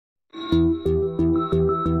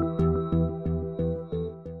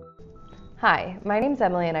Hi, my name's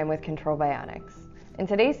Emily and I'm with Control Bionics. In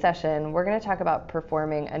today's session, we're going to talk about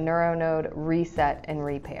performing a NeuroNode reset and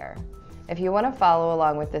repair. If you want to follow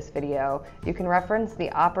along with this video, you can reference the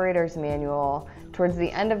operator's manual towards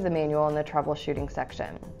the end of the manual in the troubleshooting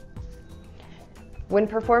section. When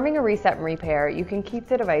performing a reset and repair, you can keep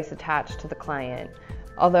the device attached to the client,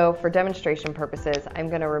 although for demonstration purposes, I'm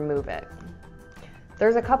going to remove it.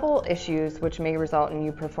 There's a couple issues which may result in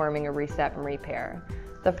you performing a reset and repair.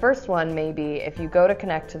 The first one may be if you go to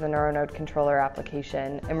connect to the NeuroNode controller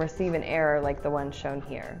application and receive an error like the one shown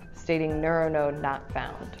here, stating NeuroNode not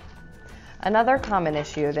found. Another common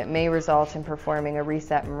issue that may result in performing a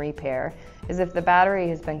reset and repair is if the battery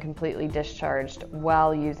has been completely discharged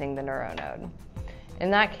while using the NeuroNode.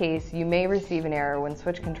 In that case, you may receive an error when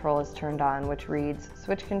switch control is turned on, which reads,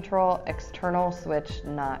 switch control external switch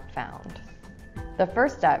not found. The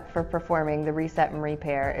first step for performing the reset and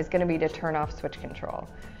repair is going to be to turn off switch control.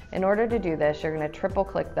 In order to do this, you're going to triple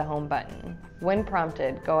click the home button. When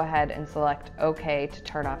prompted, go ahead and select OK to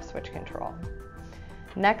turn off switch control.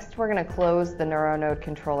 Next, we're going to close the NeuroNode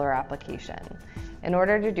controller application. In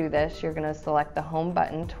order to do this, you're going to select the home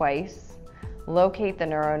button twice, locate the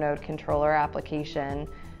NeuroNode controller application,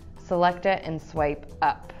 select it and swipe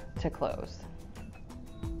up to close.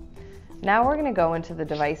 Now we're going to go into the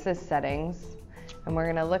device's settings and we're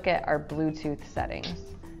going to look at our Bluetooth settings.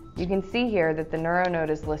 You can see here that the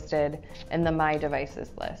NeuroNode is listed in the My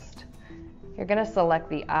Devices list. You're going to select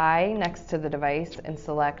the I next to the device and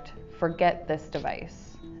select Forget this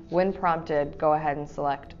device. When prompted, go ahead and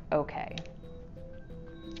select OK.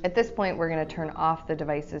 At this point, we're going to turn off the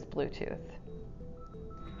device's Bluetooth.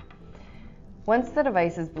 Once the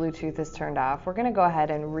device's Bluetooth is turned off, we're going to go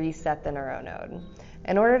ahead and reset the NeuroNode.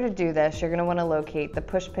 In order to do this, you're going to want to locate the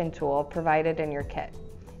push pin tool provided in your kit.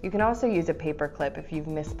 You can also use a paper clip if you've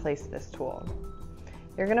misplaced this tool.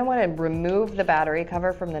 You're going to want to remove the battery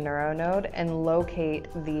cover from the NeuroNode and locate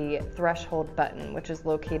the threshold button, which is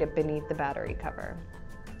located beneath the battery cover.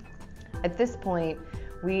 At this point,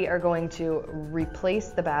 we are going to replace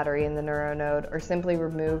the battery in the NeuroNode or simply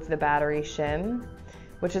remove the battery shim,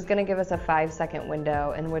 which is going to give us a 5-second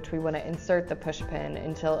window in which we want to insert the push pin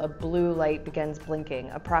until a blue light begins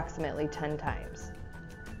blinking approximately 10 times.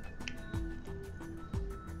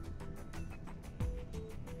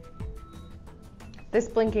 This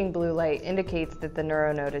blinking blue light indicates that the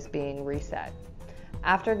NeuroNode is being reset.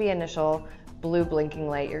 After the initial blue blinking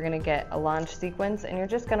light, you're going to get a launch sequence and you're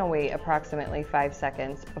just going to wait approximately 5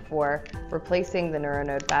 seconds before replacing the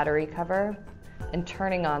NeuroNode battery cover and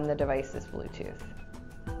turning on the device's Bluetooth.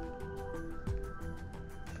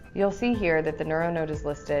 You'll see here that the NeuroNode is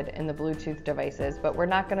listed in the Bluetooth devices, but we're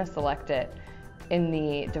not going to select it in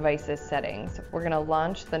the device's settings. We're going to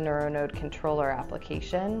launch the NeuroNode controller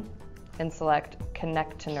application and select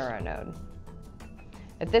Connect to NeuroNode.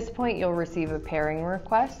 At this point, you'll receive a pairing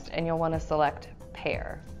request and you'll want to select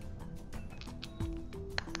Pair.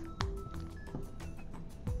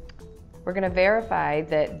 We're going to verify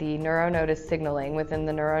that the NeuroNode is signaling within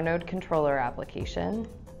the NeuroNode controller application.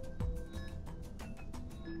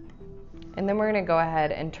 And then we're going to go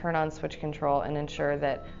ahead and turn on switch control and ensure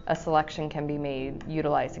that a selection can be made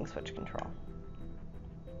utilizing switch control.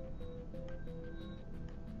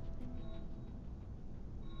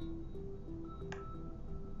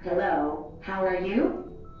 Hello, how are you?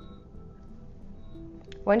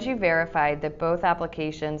 Once you've verified that both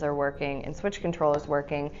applications are working and switch control is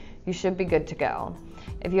working, you should be good to go.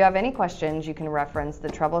 If you have any questions, you can reference the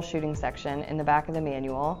troubleshooting section in the back of the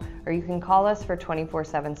manual, or you can call us for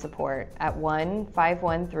 24/7 support at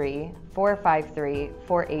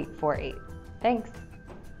 1-513-453-4848. Thanks.